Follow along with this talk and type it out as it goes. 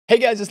Hey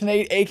guys, it's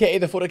Nate, aka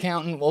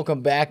TheFutAccountant.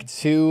 Welcome back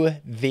to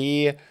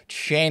the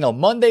channel.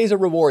 Mondays are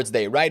rewards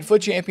day, right?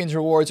 Foot Champions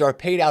rewards are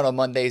paid out on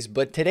Mondays,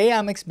 but today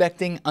I'm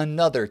expecting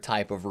another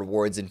type of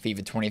rewards in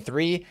FIFA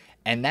 23,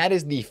 and that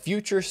is the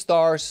Future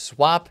Star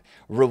Swap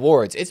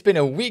rewards. It's been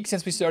a week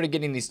since we started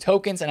getting these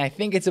tokens, and I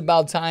think it's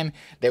about time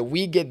that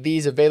we get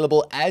these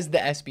available as the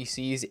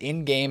SBCs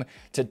in-game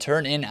to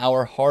turn in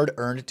our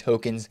hard-earned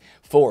tokens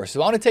for.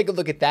 So I want to take a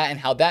look at that and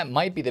how that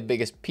might be the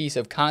biggest piece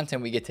of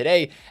content we get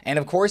today, and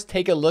of course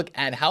take a look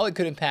at how it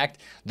could impact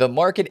the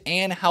market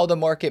and how the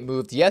market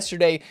moved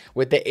yesterday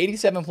with the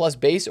 87 plus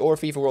base or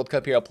FIFA World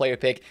Cup Hero player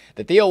pick,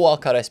 the Theo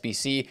Walcott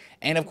SBC,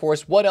 and of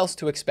course what else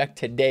to expect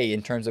today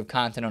in terms of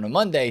content on a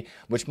Monday,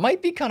 which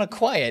might be kind of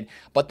quiet,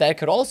 but that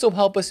could also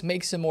help us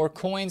make some more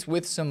coins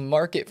with some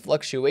market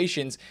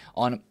fluctuations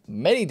on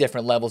many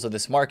different levels of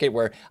this market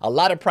where a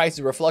lot of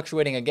prices were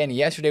fluctuating again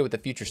yesterday with the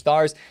Future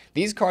Stars.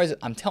 These cards,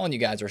 I'm telling you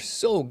guys, are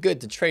so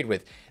good to trade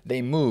with.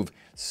 They move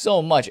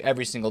so much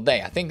every single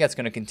day. I think that's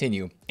going to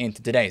continue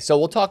into today. So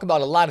we'll talk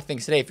about a lot of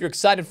things today. If you're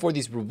excited for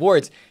these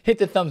rewards, hit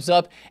the thumbs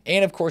up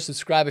and of course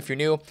subscribe if you're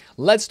new.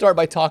 Let's start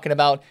by talking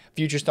about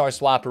Future Star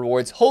Swap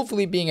rewards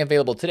hopefully being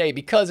available today,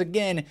 because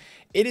again,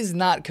 it is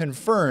not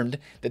confirmed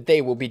that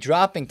they will be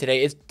dropping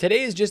today.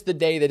 Today is just the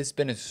day that it's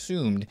been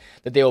assumed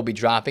that they will be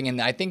dropping,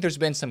 and I think there's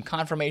been some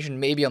confirmation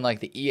maybe on like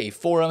the EA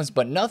forums,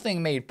 but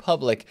nothing made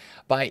public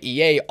by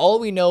EA. All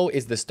we know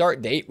is the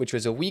start date, which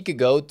was a week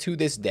ago to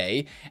this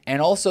day, and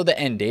also the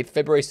end date,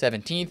 February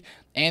 17th,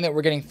 and that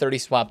we're getting 30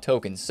 swap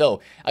tokens.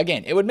 So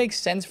again, it would make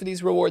sense for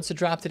these rewards to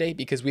drop today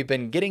because we've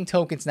been getting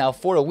tokens now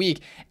for a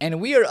week,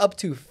 and we are up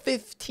to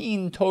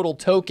 15 total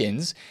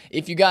tokens.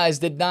 If you guys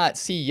did not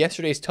see,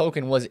 yesterday's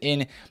token was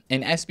in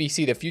an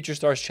SBC, the Future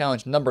Stars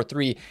Challenge number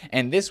 3,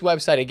 and this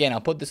website, again,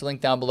 I'll put this link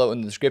down below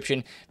in the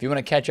description if you want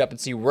to catch up and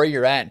see where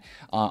you're at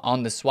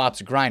on the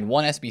swaps grind.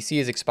 One SBC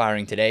is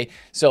expiring today,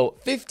 so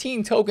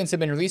 15 tokens have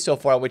been released so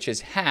far, which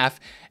is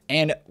half.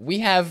 And we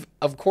have,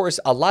 of course,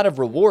 a lot of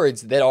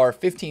rewards that are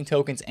 15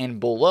 tokens and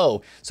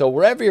below. So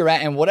wherever you're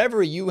at and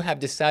whatever you have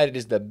decided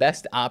is the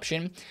best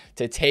option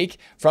to take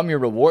from your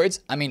rewards,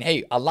 I mean,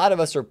 hey, a lot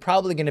of us are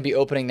probably going to be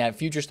opening that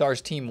Future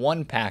Stars Team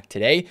 1 pack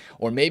today,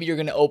 or maybe you're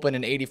going to open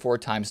an 84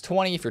 times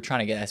 20 if you're trying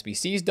to get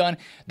SBCs done.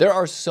 There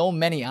are so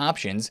many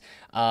options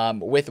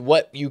with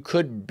what you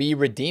could be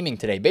redeeming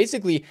today.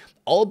 Basically,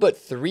 all but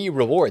 3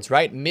 rewards,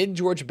 right? Mid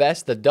George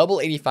Best, the double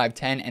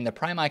 8510, and the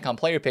Prime Icon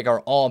player pick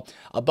are all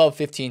above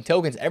 15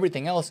 tokens.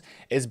 Everything else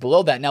is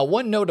below that. Now,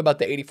 one note about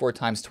the 84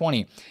 times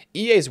 20.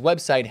 EA's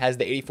website has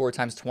the 84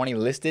 times 20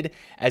 listed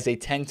as a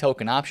 10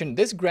 token option.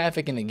 This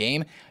graphic in the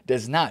game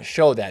does not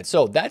show that.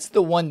 So that's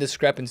the one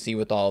discrepancy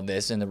with all of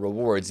this and the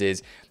rewards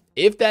is,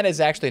 if that is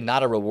actually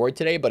not a reward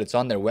today, but it's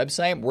on their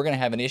website, we're going to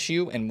have an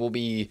issue, and we'll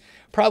be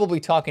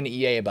probably talking to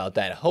EA about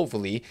that,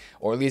 hopefully,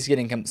 or at least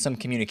getting some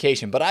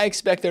communication. But I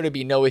expect there to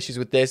be no issues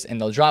with this, and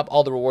they'll drop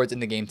all the rewards in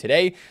the game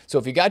today. So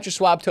if you got your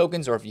swap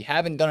tokens, or if you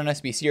haven't done an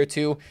SBC or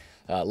two,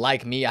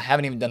 like me, I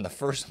haven't even done the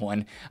first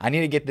one. I need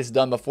to get this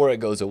done before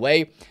it goes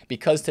away,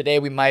 because today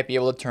we might be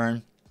able to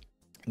turn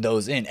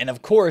those in. And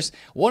of course,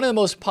 one of the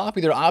most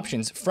popular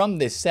options from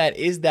this set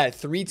is that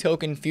 3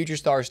 token Future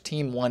Stars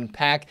Team 1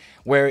 pack,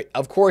 where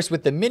of course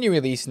with the mini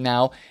release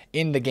now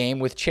in the game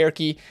with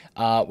Cherokee,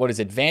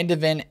 Van de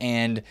Ven,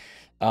 and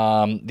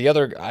the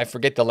other, I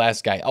forget the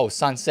last guy. Oh,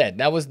 Sunset.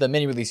 That was the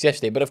mini release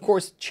yesterday. But of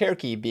course,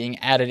 Cherokee being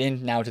added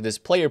in now to this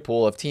player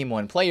pool of Team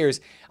 1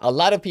 players, a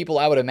lot of people,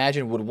 I would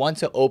imagine, would want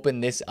to open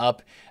this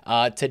up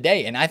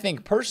today. And I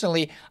think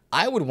personally,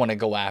 I would want to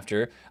go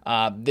after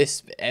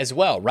this as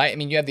well, right? I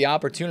mean, you have the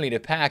opportunity to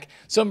pack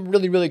some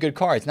really, really good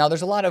cards. Now,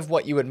 there's a lot of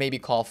what you would maybe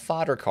call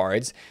fodder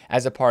cards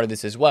as a part of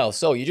this as well.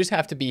 So you just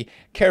have to be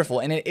careful,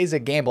 and it is a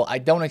gamble. I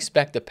don't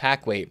expect the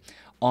pack weight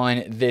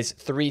on this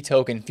 3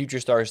 token Future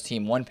Stars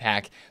Team 1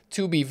 pack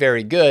to be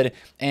very good.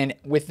 And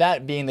with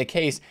that being the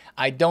case,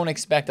 I don't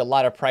expect a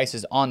lot of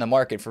prices on the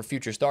market for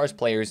Future Stars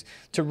players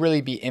to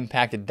really be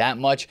impacted that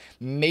much.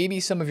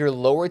 Maybe some of your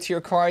lower tier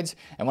cards,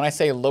 and when I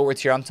say lower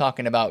tier, I'm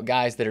talking about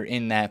guys that are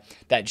in that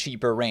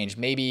cheaper range.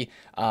 Maybe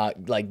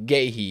like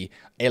Gehi,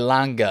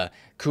 Elanga,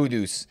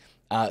 Kudus,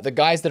 the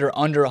guys that are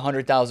under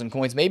 100,000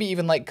 coins, maybe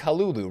even like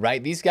Kalulu,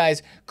 right? These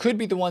guys could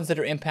be the ones that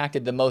are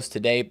impacted the most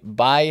today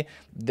by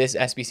this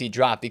SBC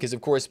drop, because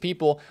of course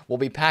people will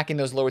be packing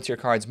those lower tier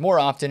cards more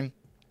often,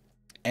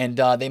 and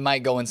they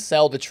might go and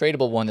sell the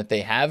tradable one that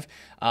they have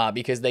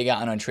because they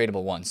got an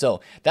untradeable one. So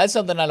that's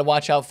something I'd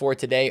watch out for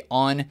today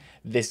on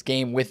this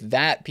game with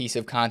that piece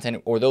of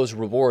content or those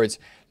rewards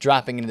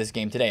dropping into this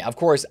game today. Of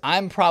course,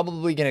 I'm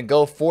probably going to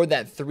go for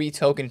that 3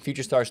 token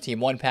Future Stars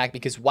Team 1 pack,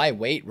 because why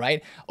wait,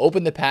 right?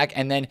 Open the pack,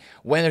 and then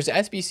when there's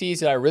SBCs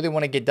that I really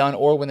want to get done,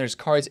 or when there's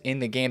cards in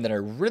the game that I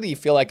really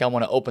feel like I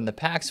want to open the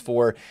packs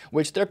for,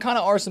 which there kind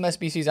of are some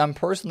SBCs I'm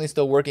personally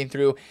still working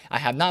through. I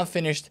have not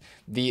finished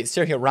the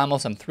Sergio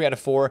Ramos. I'm 3 out of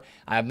 4.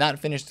 I have not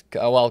finished,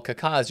 well,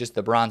 Kaká is just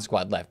the bronze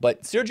squad left,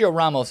 but Sergio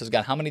Ramos has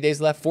got how many days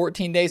left?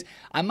 14 days.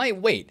 I might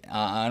wait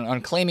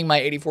on claiming my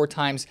 84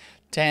 times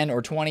 10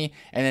 or 20,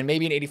 and then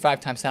maybe an 85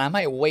 times 10. I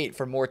might wait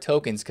for more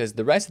tokens because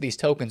the rest of these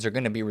tokens are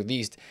going to be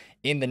released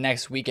in the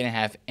next week and a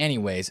half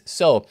anyways.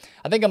 So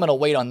I think I'm going to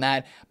wait on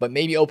that, but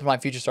maybe open my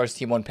Future Stars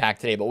Team 1 pack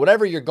today. But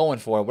whatever you're going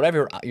for,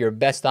 whatever your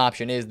best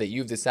option is that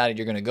you've decided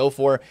you're going to go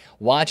for,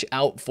 watch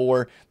out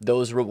for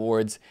those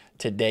rewards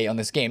today on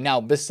this game. Now,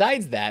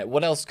 besides that,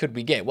 what else could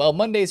we get? Well,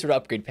 Mondays are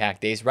upgrade pack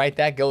days, right?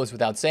 That goes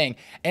without saying.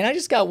 And I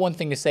just got one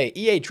thing to say.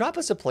 EA, drop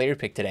us a player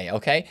pick today,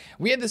 okay?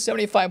 We had the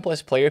 75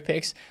 plus player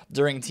picks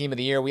during Team of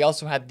the Year. We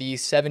also had the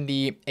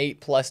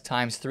 78 plus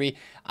times 3.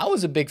 I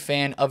was a big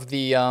fan of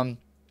the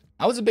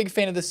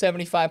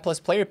 75 plus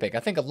player pick. I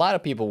think a lot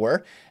of people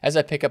were, as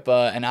I pick up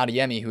an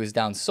Adeyemi who is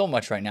down so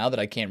much right now that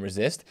I can't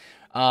resist.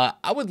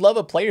 I would love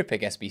a player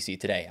pick SBC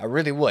today. I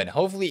really would.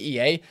 Hopefully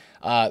EA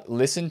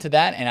listened to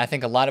that, and I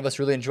think a lot of us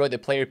really enjoyed the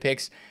player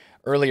picks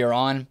earlier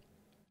on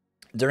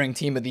during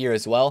Team of the Year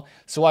as well.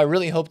 So I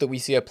really hope that we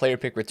see a player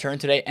pick return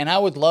today, and I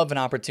would love an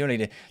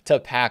opportunity to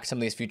pack some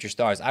of these future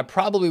stars. I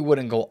probably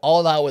wouldn't go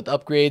all out with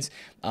upgrades.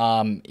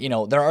 You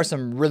know, there are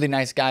some really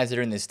nice guys that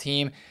are in this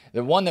team.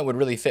 The one that would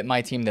really fit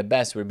my team the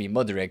best would be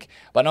Mudryk.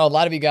 But I know a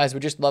lot of you guys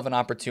would just love an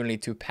opportunity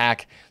to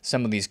pack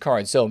some of these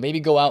cards. So maybe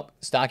go out,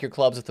 stock your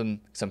clubs with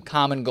some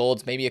common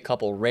golds, maybe a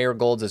couple rare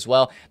golds as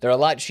well. They're a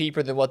lot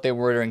cheaper than what they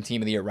were during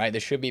Team of the Year, right? They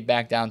should be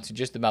back down to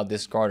just about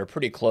this card or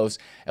pretty close,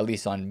 at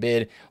least on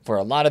bid for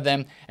a lot of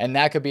them. And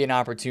that could be an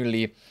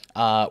opportunity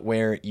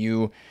where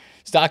you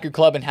stock your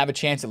club and have a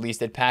chance at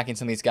least at packing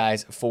some of these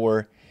guys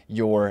for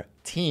your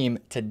team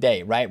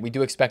today, right? We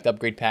do expect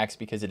upgrade packs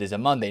because it is a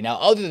Monday. Now,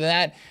 other than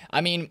that,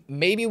 I mean,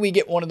 maybe we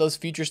get one of those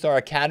Future Star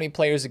Academy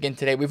players again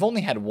today. We've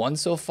only had one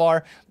so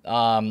far,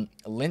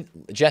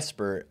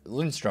 Jesper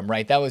Lindstrom,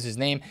 right? That was his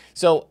name.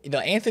 So the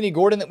Anthony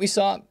Gordon that we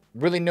saw,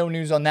 really no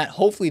news on that.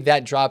 Hopefully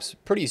that drops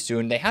pretty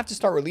soon. They have to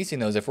start releasing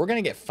those. If we're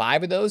going to get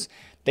 5 of those,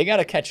 they got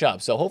to catch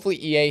up. So hopefully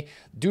EA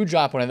do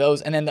drop one of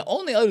those. And then the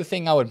only other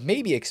thing I would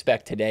maybe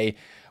expect today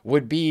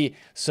would be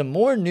some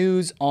more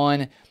news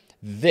on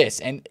this.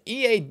 And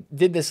EA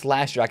did this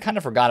last year. I kind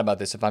of forgot about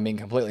this, if I'm being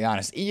completely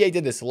honest. EA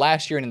did this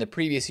last year and in the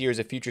previous years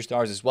of Future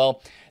Stars as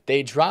well.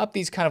 They drop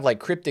these kind of like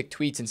cryptic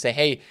tweets and say,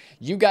 hey,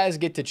 you guys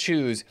get to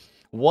choose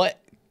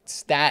what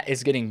stat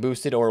is getting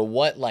boosted or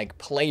what like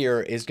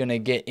player is going to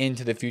get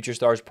into the Future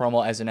Stars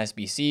promo as an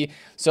SBC.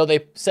 So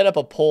they set up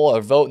a poll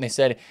or vote and they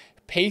said,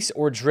 pace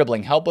or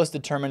dribbling, help us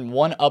determine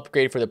one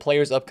upgrade for the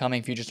player's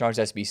upcoming Future Stars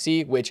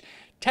SBC, which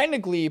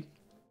technically,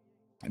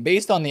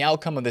 based on the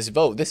outcome of this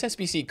vote, this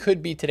SBC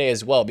could be today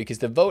as well because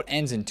the vote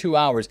ends in 2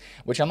 hours,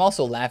 which I'm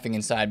also laughing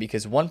inside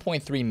because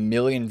 1.3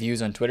 million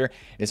views on Twitter.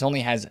 This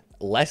only has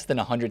less than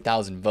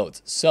 100,000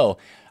 votes. So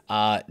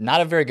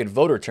not a very good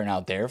voter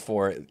turnout there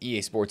for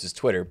EA Sports'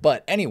 Twitter.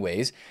 But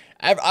anyways,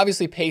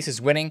 obviously Pace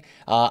is winning.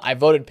 I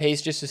voted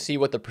Pace just to see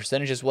what the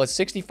percentages was,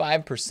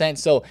 65%.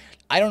 So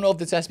I don't know if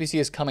this SBC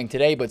is coming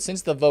today, but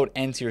since the vote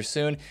ends here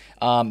soon,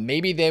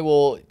 maybe they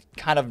will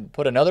kind of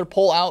put another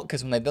poll out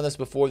because when they've done this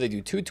before, they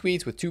do 2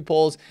 tweets with 2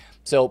 polls.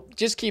 So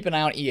just keep an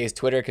eye on EA's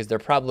Twitter because they're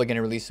probably going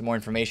to release some more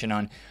information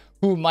on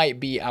who might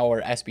be our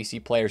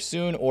SBC player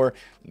soon, or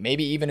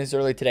maybe even as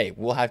early today.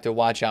 We'll have to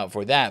watch out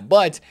for that.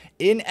 But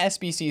in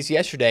SBCs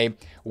yesterday,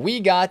 we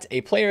got a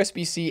player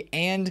SBC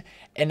and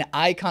an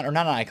icon, or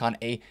not an icon,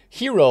 a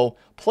hero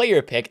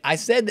player pick. I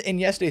said in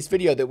yesterday's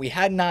video that we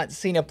had not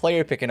seen a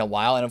player pick in a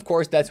while, and of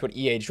course that's what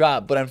EA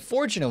dropped. But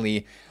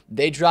unfortunately,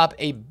 they drop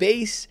a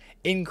base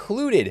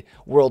included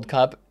World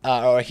Cup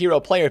or a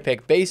hero player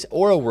pick, base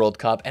or a World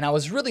Cup, and I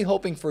was really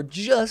hoping for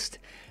just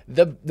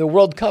the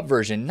World Cup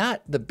version,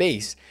 not the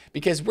base,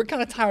 because we're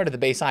kind of tired of the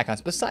base icons.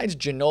 Besides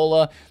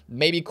Ginola,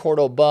 maybe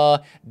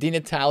Cordoba, Di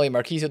Natale,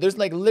 Marquise, there's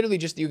like literally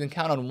just, you can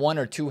count on 1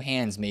 or 2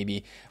 hands,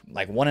 maybe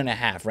like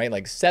 1.5, right?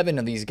 Like 7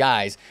 of these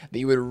guys that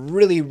you would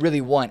really,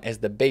 really want as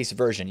the base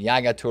version.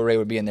 Yaga Toure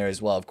would be in there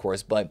as well, of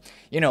course, but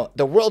you know,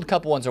 the World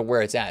Cup ones are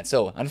where it's at.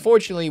 So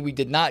unfortunately, we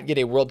did not get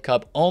a World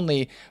Cup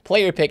only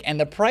player pick, and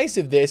the price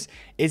of this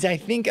is, I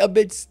think, a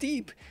bit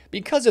steep.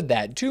 Because of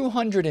that,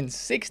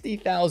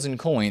 260,000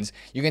 coins.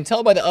 You can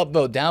tell by the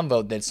upvote,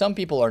 downvote that some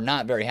people are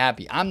not very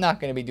happy. I'm not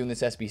going to be doing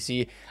this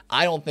SBC.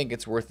 I don't think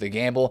it's worth the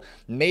gamble.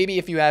 Maybe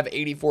if you have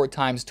 84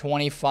 times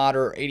 20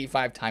 fodder, or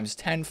 85 times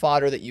 10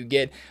 fodder that you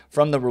get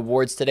from the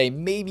rewards today,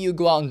 maybe you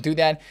go out and do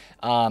that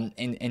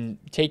and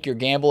take your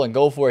gamble and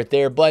go for it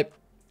there. But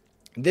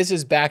this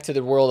is back to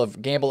the world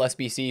of gamble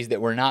SBCs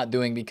that we're not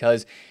doing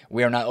because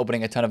we are not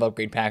opening a ton of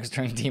upgrade packs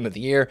during Team of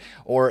the Year.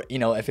 Or, you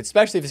know,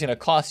 especially if it's going to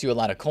cost you a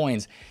lot of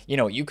coins, you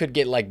know, you could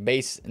get like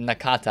base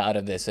Nakata out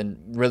of this and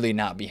really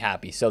not be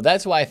happy. So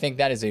that's why I think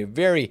that is a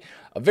very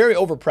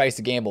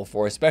overpriced gamble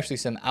for especially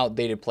some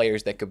outdated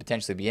players that could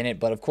potentially be in it.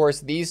 But of course,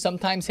 these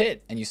sometimes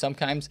hit, and you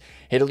sometimes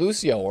hit a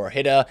Lucio or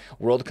hit a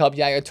World Cup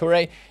Yaya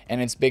Toure,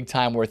 and it's big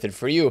time worth it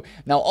for you.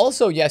 Now,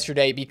 also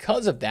yesterday,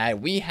 because of that,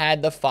 we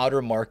had the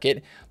fodder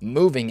market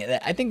moving.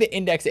 I think the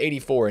index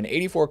 84 and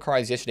 84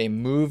 cards yesterday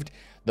moved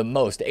the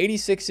most.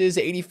 86s,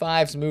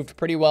 85s moved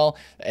pretty well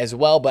as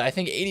well, but I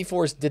think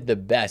 84s did the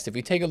best. If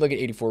we take a look at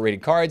 84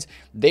 rated cards,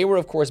 they were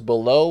of course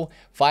below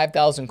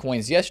 5,000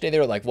 coins yesterday. They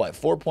were like what,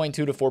 4.2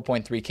 to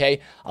 4.3k.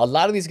 A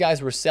lot of these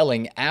guys were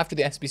selling after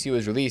the SBC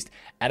was released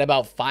at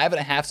about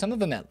 5.5, some of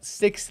them at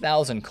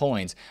 6,000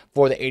 coins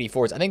for the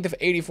 84s. I think the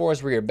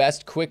 84s were your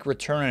best quick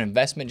return on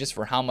investment just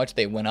for how much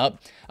they went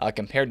up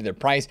compared to their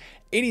price.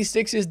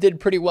 86s did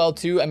pretty well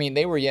too. I mean,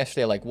 they were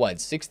yesterday like what,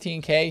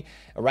 16k,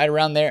 right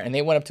around there, and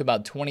they went up to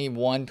about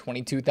 21,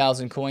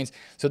 22,000 coins.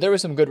 So there were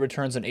some good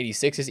returns on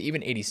 86s.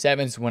 Even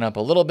 87s went up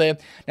a little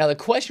bit. Now the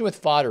question with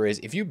fodder is,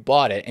 if you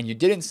bought it and you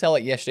didn't sell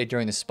it yesterday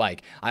during the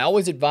spike, I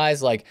always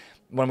advise, like,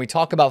 when we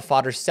talk about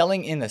fodder,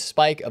 selling in the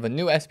spike of a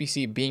new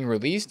SBC being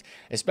released,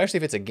 especially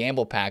if it's a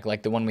gamble pack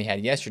like the one we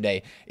had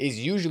yesterday, is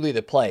usually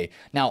the play.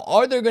 Now,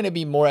 are there going to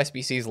be more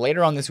SBCs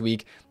later on this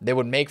week that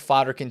would make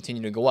fodder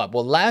continue to go up?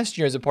 Well, last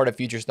year as a part of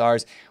Future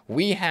Stars,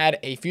 we had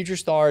a Future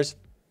Stars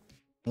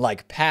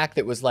like pack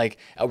that was like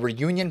a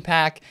reunion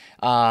pack,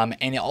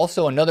 and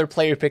also another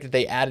player pick that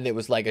they added. It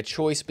was like a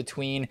choice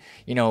between,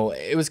 you know,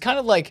 it was kind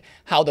of like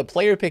how the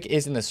player pick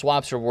is in the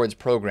SWAPS rewards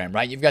program,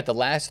 right? You've got the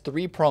last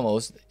 3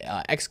 promos,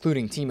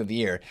 excluding Team of the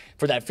Year,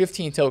 for that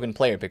 15 token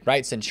player pick,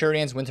 right?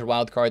 Centurions, Winter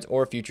Wildcards,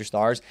 or Future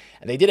Stars.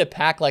 And they did a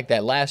pack like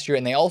that last year,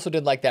 and they also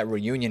did like that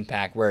reunion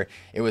pack where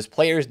it was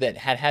players that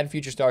had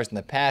Future Stars in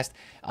the past.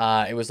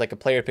 It was like a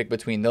player pick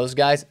between those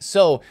guys.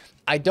 So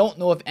I don't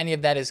know if any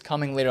of that is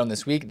coming later on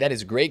this week. That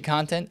is great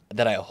content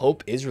that I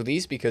hope is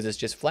released because it's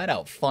just flat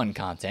out fun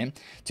content,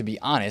 to be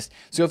honest.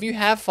 So if you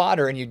have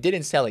fodder and you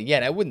didn't sell it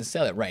yet, I wouldn't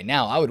sell it right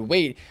now. I would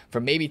wait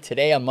for maybe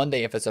today on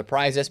Monday if a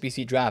surprise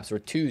SBC drops, or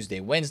Tuesday,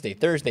 Wednesday,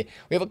 Thursday.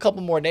 We have a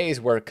couple more days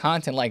where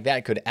content like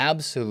that could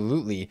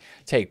absolutely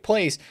take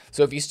place.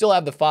 So if you still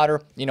have the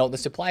fodder, you know, the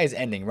supply is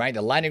ending, right?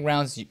 The lightning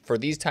rounds for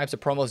these types of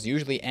promos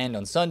usually end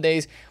on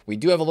Sundays. We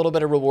do have a little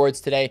bit of rewards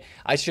today.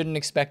 I shouldn't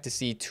expect to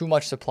see too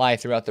much supply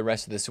throughout the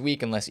rest of this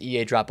week unless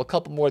EA drop a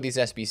couple more of these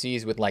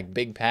SBCs with like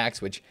big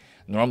packs, which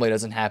normally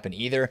doesn't happen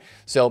either.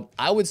 So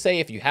I would say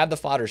if you have the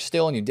fodder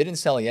still and you didn't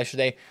sell it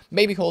yesterday,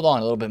 maybe hold on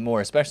a little bit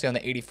more, especially on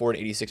the 84 to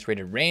 86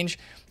 rated range,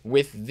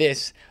 with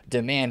this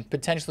demand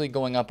potentially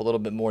going up a little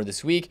bit more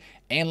this week.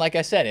 And like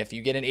I said, if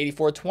you get an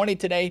 84-20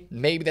 today,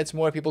 maybe that's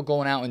more people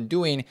going out and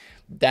doing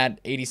that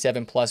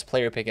 87 plus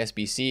player pick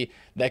SBC.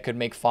 That could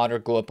make fodder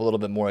go up a little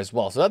bit more as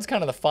well. So that's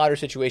kind of the fodder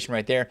situation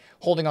right there.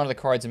 Holding on to the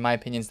cards, in my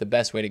opinion, is the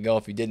best way to go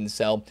if you didn't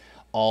sell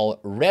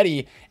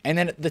already. And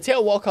then the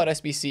tail Walcott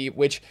SBC,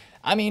 which,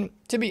 I mean,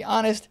 to be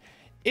honest,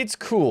 it's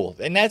cool,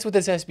 and that's what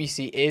this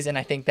SBC is, and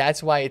I think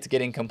that's why it's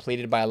getting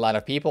completed by a lot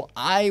of people.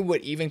 I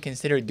would even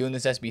consider doing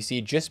this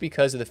SBC just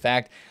because of the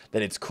fact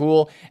that it's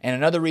cool, and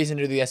another reason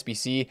to do the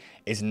SBC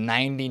is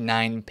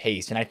 99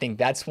 pace, and I think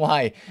that's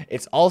why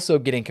it's also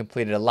getting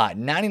completed a lot.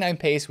 99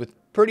 pace with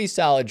pretty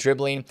solid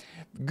dribbling,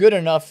 good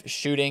enough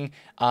shooting,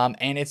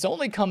 and it's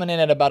only coming in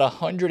at about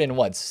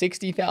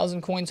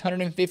 60,000 coins,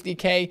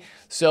 150k.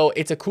 So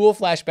it's a cool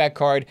flashback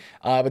card,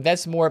 but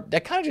that's more,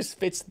 that kind of just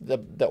fits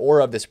the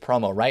aura of this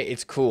promo, right?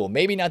 It's cool.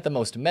 Maybe not the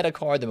most meta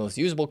card, the most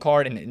usable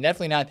card, and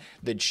definitely not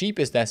the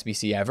cheapest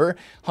SBC ever.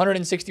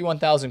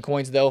 161,000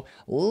 coins though,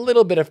 a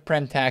little bit of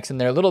prem tax in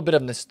there, a little bit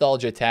of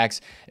nostalgia tax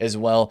as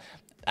well.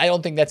 I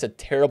don't think that's a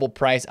terrible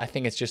price. I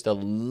think it's just a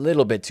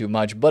little bit too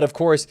much. But of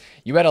course,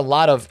 you had a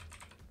lot of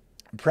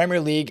Premier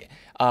League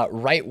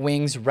right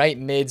wings, right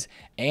mids,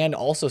 and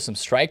also some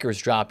strikers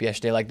drop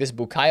yesterday, like this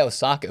Bukayo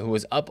Saka, who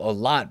was up a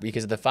lot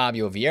because of the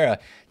Fabio Vieira.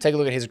 Take a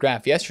look at his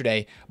graph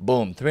yesterday.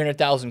 Boom,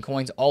 300,000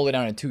 coins all the way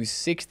down to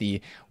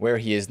 260, where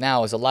he is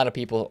now, as a lot of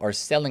people are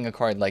selling a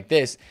card like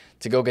this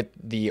to go get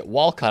the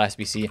Walcott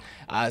SBC.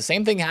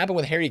 Same thing happened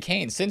with Harry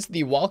Kane. Since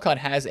the Walcott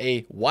has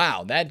a,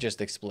 wow, that just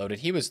exploded.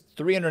 He was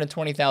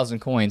 320,000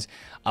 coins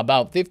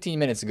about 15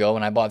 minutes ago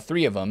when I bought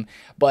 3 of them,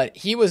 but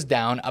he was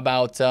down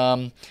about,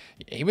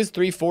 he was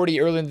 340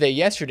 earlier in the day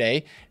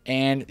yesterday,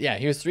 and yeah,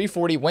 he was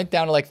 340, went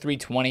down to like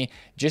 320,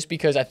 just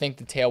because I think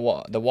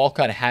the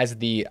Walcott has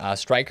the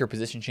striker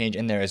position change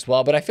in there as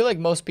well. But I feel like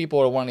most people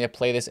are wanting to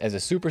play this as a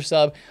super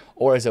sub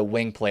or as a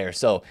wing player.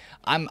 So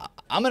I'm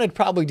gonna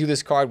probably do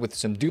this card with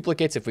some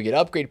duplicates if we get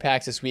upgrade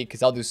packs this week,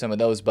 because I'll do some of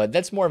those. But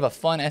that's more of a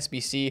fun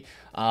SBC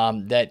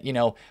that, you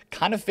know,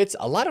 kind of fits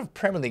a lot of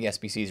Premier League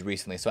SBCs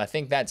recently. So I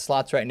think that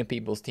slots right into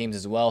people's teams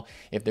as well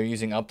if they're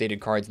using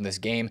updated cards in this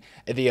game.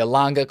 The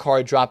Alanga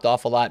card dropped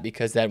off a lot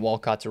because that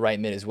Walcott's a right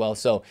mid as well.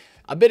 So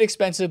a bit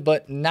expensive,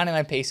 but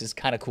 99 pace is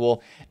kind of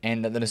cool,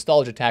 and the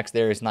nostalgia tax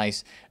there is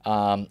nice,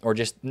 or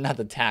just not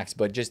the tax,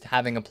 but just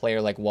having a player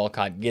like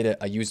Walcott get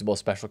a usable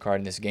special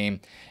card in this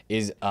game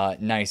is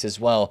nice as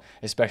well,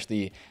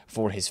 especially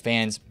for his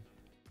fans.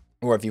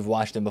 or if you've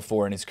watched him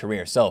before in his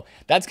career. So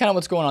that's kind of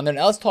what's going on there.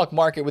 Now let's talk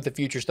market with the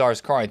Future Stars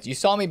cards. You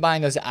saw me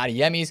buying those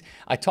Adiemis.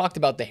 I talked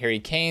about the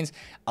Harry Kanes.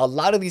 A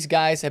lot of these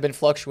guys have been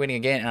fluctuating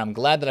again, and I'm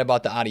glad that I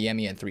bought the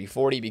Adiemi at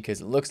 340 because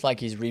it looks like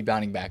he's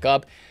rebounding back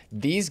up.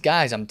 These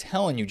guys, I'm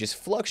telling you, just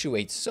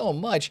fluctuate so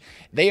much.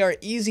 They are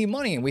easy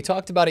money, and we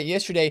talked about it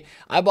yesterday.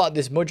 I bought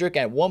this Mudryk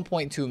at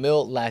 1.2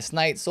 mil last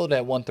night, sold it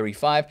at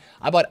 135.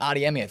 I bought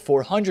Adiemi at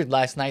 400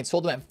 last night,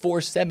 sold him at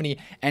 470,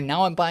 and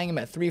now I'm buying him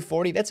at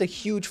 340. That's a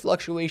huge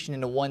fluctuation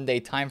in a one-day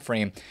time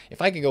frame.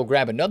 If I could go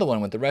grab another one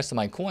with the rest of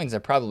my coins, I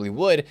probably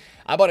would.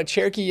 I bought a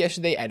Cherokee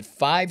yesterday at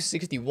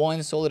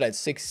 561, sold it at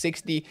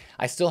 660.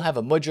 I still have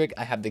a Mudryk.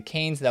 I have the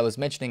Kanes that I was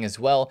mentioning as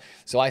well.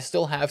 So I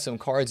still have some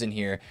cards in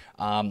here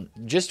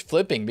just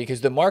flipping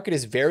because the market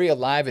is very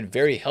alive and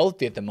very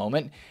healthy at the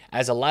moment,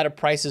 as a lot of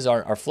prices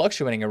are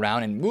fluctuating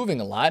around and moving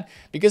a lot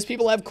because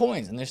people have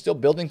coins and they're still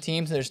building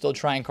teams and they're still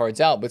trying cards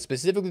out. But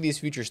specifically these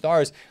Future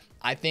Stars,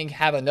 I think,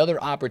 have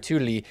another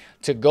opportunity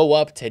to go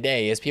up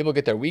today as people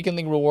get their weekend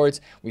league rewards.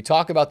 We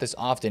talk about this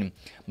often.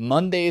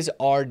 Mondays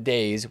are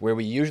days where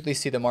we usually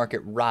see the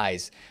market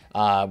rise.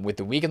 With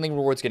the weekend league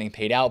rewards getting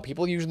paid out,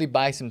 people usually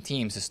buy some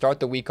teams to start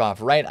the week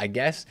off right, I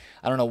guess.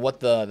 I don't know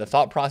what the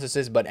thought process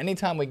is, but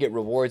anytime we get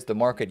rewards, the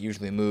market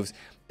usually moves.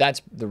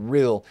 That's the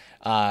real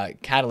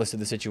catalyst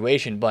of the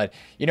situation. But,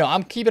 you know,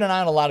 I'm keeping an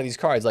eye on a lot of these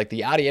cards. Like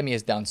the Adiemi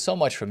is down so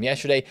much from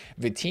yesterday.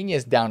 Vitinha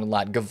is down a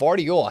lot.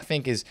 Gavardiol, I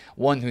think, is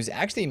one who's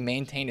actually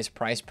maintained his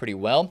price pretty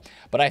well.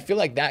 But I feel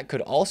like that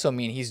could also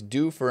mean he's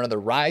due for another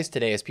rise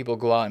today as people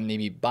go out and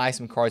maybe buy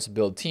some cards to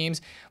build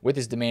teams, with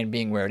his demand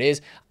being where it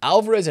is.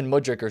 Alvarez and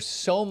Mudryk are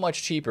so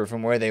much cheaper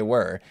from where they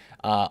were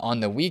on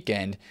the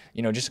weekend,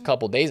 you know, just a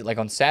couple days, like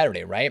on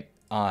Saturday, right?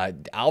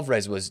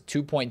 Alvarez was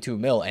 2.2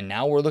 mil, and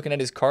now we're looking at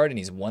his card and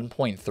he's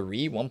 1.3,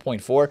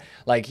 1.4.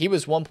 Like he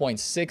was 1.6,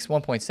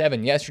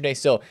 1.7 yesterday.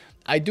 So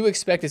I do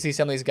expect to see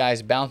some of these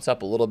guys bounce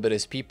up a little bit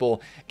as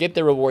people get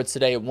their rewards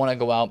today, want to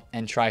go out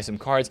and try some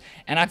cards.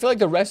 And I feel like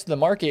the rest of the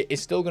market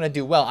is still going to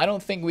do well. I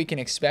don't think we can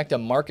expect a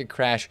market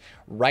crash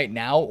right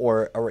now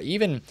or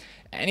even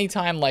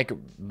anytime like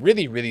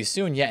really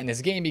soon yet in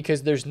this game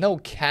because there's no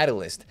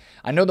catalyst.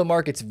 I know the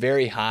market's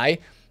very high.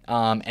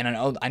 And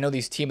I know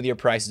these team of the year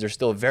prices are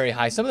still very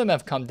high. Some of them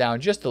have come down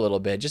just a little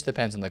bit. Just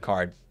depends on the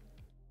card.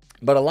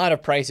 But a lot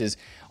of prices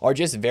are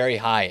just very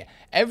high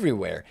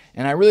everywhere.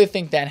 And I really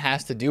think that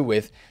has to do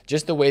with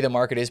just the way the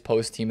market is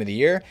post team of the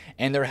year.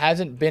 And there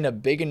hasn't been a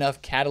big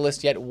enough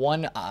catalyst yet.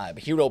 One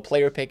hero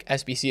player pick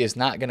SBC is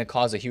not going to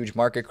cause a huge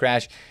market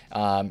crash.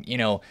 You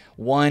know,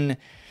 one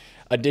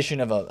addition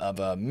of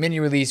a mini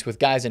release with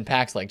guys in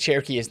packs like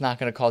Cherokee is not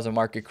going to cause a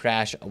market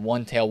crash. A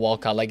one-tail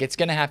Walcott, like it's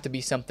going to have to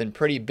be something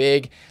pretty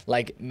big,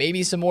 like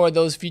maybe some more of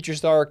those Future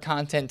Star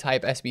content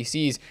type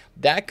SBCs.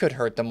 That could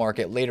hurt the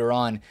market later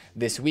on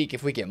this week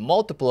if we get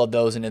multiple of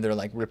those and they're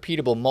like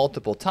repeatable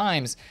multiple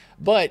times.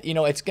 But, you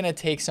know, it's going to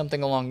take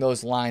something along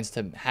those lines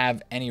to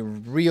have any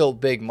real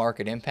big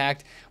market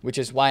impact, which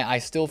is why I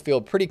still feel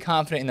pretty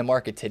confident in the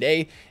market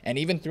today. And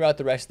even throughout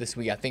the rest of this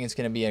week, I think it's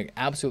going to be an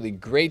absolutely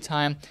great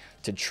time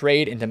to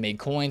trade and to make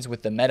coins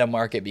with the meta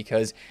market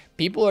because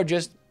people are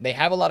just, they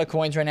have a lot of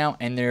coins right now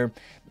and they're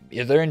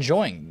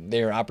enjoying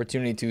their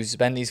opportunity to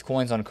spend these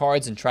coins on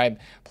cards and try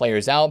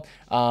players out.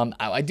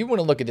 I do want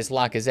to look at this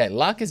Lacazette.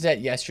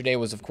 Lacazette yesterday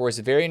was, of course,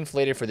 very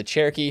inflated for the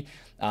Cherokee.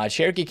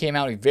 Cherokee came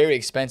out very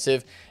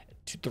expensive.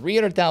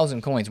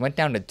 300,000 coins, went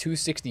down to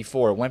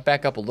 264, went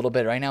back up a little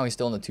bit. Right now he's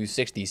still in the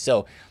 260s.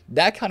 So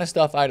that kind of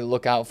stuff I had to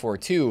look out for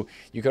too.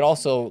 You could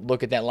also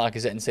look at that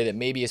Lacazette and say that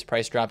maybe his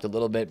price dropped a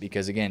little bit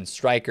because, again,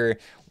 Striker,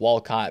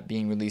 Walcott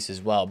being released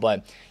as well.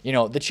 But, you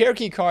know, the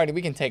Cherokee card,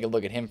 we can take a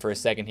look at him for a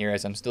second here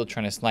as I'm still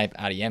trying to snipe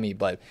Adiemi,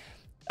 but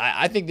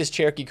I think this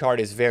Cherokee card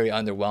is very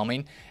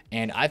underwhelming,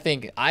 and I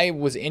think I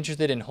was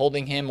interested in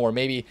holding him or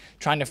maybe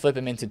trying to flip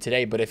him into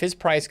today, but if his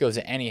price goes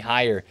any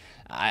higher,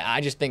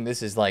 I just think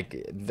this is like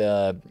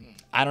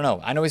I don't know.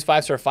 I know he's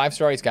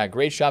 5-star. He's got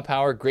great shot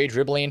power, great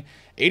dribbling,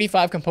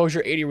 85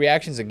 composure, 80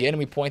 reactions. Again,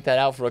 we point that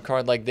out for a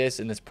card like this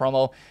in this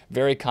promo.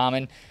 Very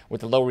common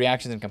with the low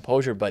reactions and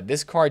composure, but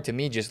this card to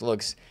me just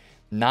looks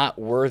not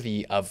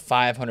worthy of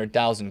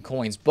 500,000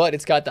 coins, but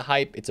it's got the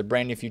hype. It's a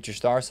brand new Future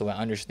Star, so I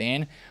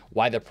understand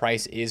why the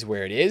price is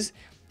where it is,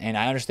 and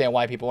I understand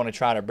why people want to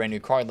try out a brand new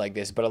card like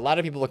this. But a lot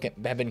of people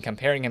have been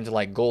comparing him to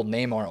like Gold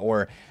Neymar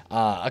or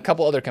a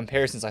couple other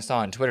comparisons I saw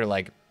on Twitter.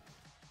 Like,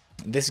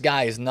 this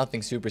guy is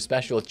nothing super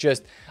special. It's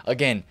just,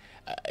 again,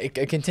 a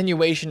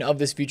continuation of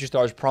this Future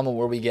Stars promo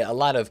where we get a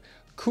lot of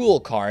cool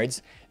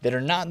cards that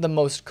are not the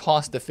most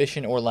cost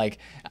efficient or like,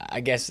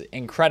 I guess,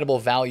 incredible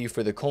value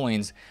for the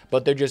coins,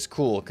 but they're just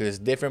cool because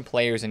different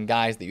players and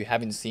guys that you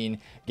haven't seen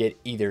get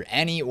either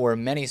any or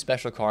many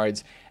special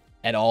cards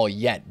at all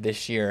yet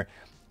this year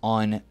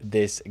on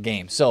this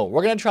game. So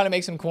we're going to try to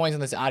make some coins on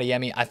this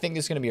Adiemi. I think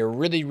this is going to be a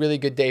really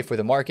good day for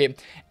the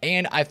market,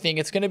 and I think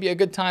it's going to be a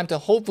good time to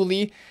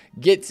hopefully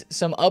get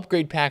some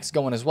upgrade packs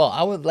going as well.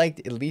 I would like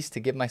at least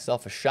to give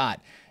myself a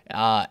shot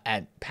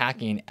at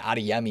packing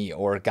Adiemi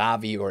or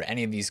Gavi or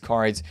any of these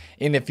cards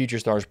in the Future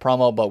Stars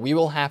promo, but we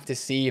will have to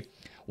see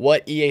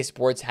what EA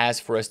Sports has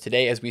for us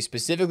today as we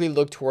specifically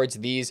look towards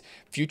these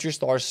Future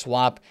Star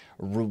Swap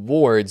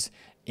rewards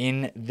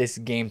in this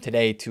game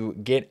today to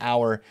get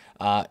our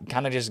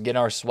kind of just get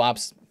our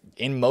swaps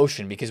in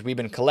motion, because we've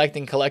been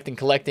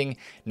collecting.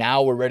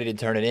 Now we're ready to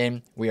turn it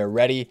in. We are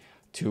ready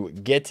to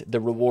get the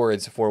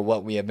rewards for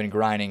what we have been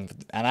grinding.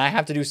 And I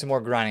have to do some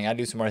more grinding. I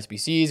do some more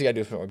SBCs. I got to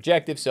do some more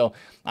objectives. So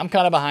I'm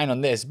kind of behind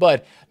on this,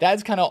 but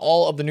that's kind of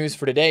all of the news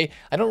for today.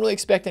 I don't really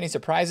expect any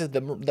surprises.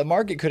 The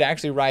market could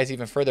actually rise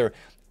even further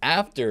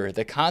after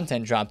the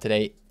content drop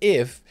today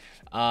if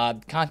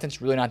content's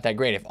really not that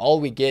great. If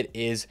all we get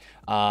is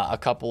a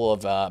couple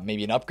of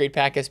maybe an upgrade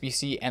pack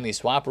SBC and these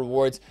swap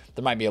rewards,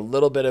 there might be a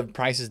little bit of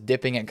prices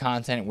dipping at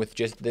content with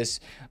just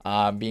this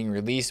being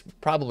released.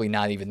 Probably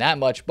not even that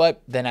much,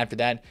 but then after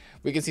that,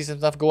 we can see some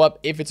stuff go up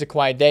if it's a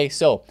quiet day.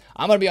 So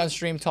I'm going to be on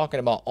stream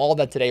talking about all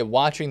that today,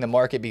 watching the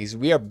market, because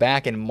we are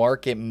back in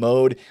market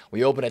mode.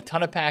 We opened a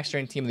ton of packs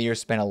during Team of the Year,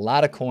 spent a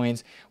lot of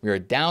coins. We are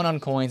down on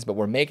coins, but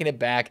we're making it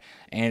back.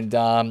 And,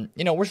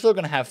 you know, we're still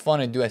going to have fun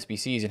and do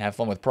SBCs and have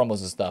fun with promos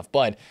and stuff.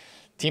 But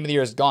Team of the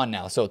Year is gone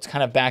now, so it's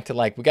kind of back to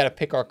like we got to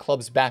pick our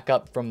clubs back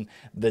up from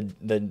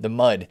the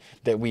mud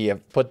that we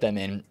have put them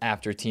in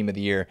after Team of the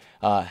Year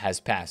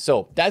has passed.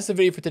 So that's the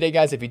video for today,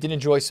 guys. If you did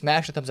enjoy,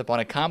 smash the thumbs up on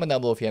it, comment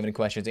down below if you have any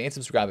questions, and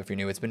subscribe if you're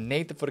new. It's been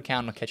Nate, the Foot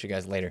Accountant. I'll catch you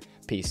guys later.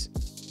 Peace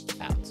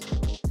out.